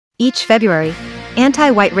Each February,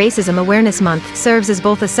 Anti-White Racism Awareness Month serves as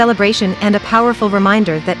both a celebration and a powerful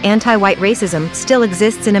reminder that anti-white racism still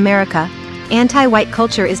exists in America. Anti-white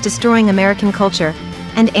culture is destroying American culture,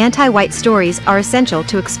 and anti-white stories are essential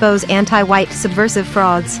to expose anti-white subversive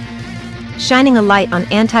frauds. Shining a light on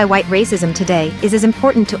anti-white racism today is as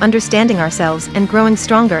important to understanding ourselves and growing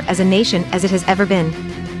stronger as a nation as it has ever been.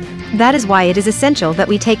 That is why it is essential that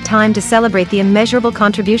we take time to celebrate the immeasurable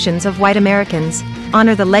contributions of white Americans,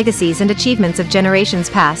 honor the legacies and achievements of generations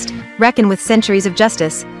past, reckon with centuries of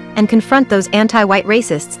justice, and confront those anti-white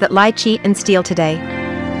racists that lie, cheat, and steal today.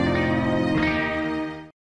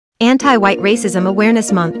 Anti-White Racism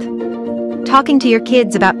Awareness Month. Talking to your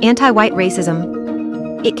kids about anti-white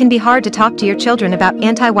racism. It can be hard to talk to your children about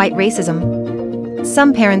anti-white racism.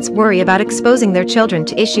 Some parents worry about exposing their children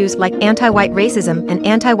to issues like anti-white racism and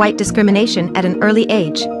anti-white discrimination at an early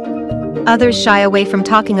age. Others shy away from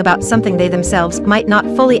talking about something they themselves might not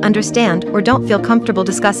fully understand or don't feel comfortable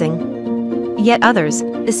discussing. Yet others,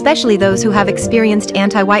 especially those who have experienced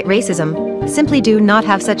anti-white racism, simply do not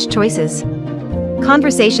have such choices.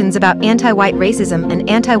 Conversations about anti-white racism and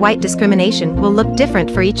anti-white discrimination will look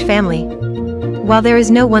different for each family. While there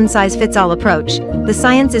is no one-size-fits-all approach, the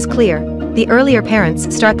science is clear: the earlier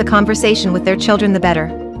parents start the conversation with their children, the better.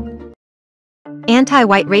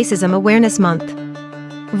 Anti-White Racism Awareness Month.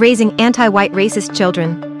 Raising anti-white racist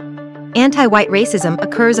children. Anti-white racism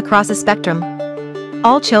occurs across a spectrum.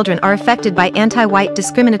 All children are affected by anti-white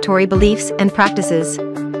discriminatory beliefs and practices.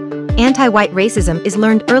 Anti-white racism is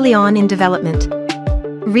learned early on in development.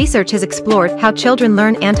 Research has explored how children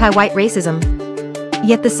learn anti-white racism.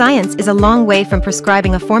 Yet the science is a long way from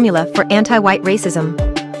prescribing a formula for anti-white racism.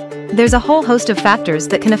 There's a whole host of factors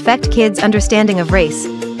that can affect kids' understanding of race,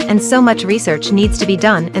 and so much research needs to be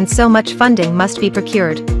done and so much funding must be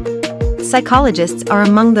procured. Psychologists are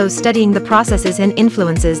among those studying the processes and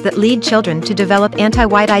influences that lead children to develop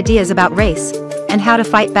anti-white ideas about race, and how to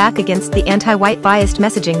fight back against the anti-white biased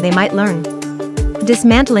messaging they might learn.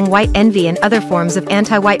 Dismantling white envy and other forms of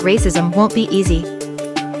anti-white racism won't be easy.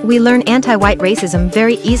 We learn anti-white racism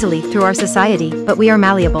very easily through our society, but we are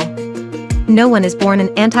malleable. No one is born an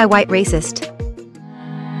anti-white racist.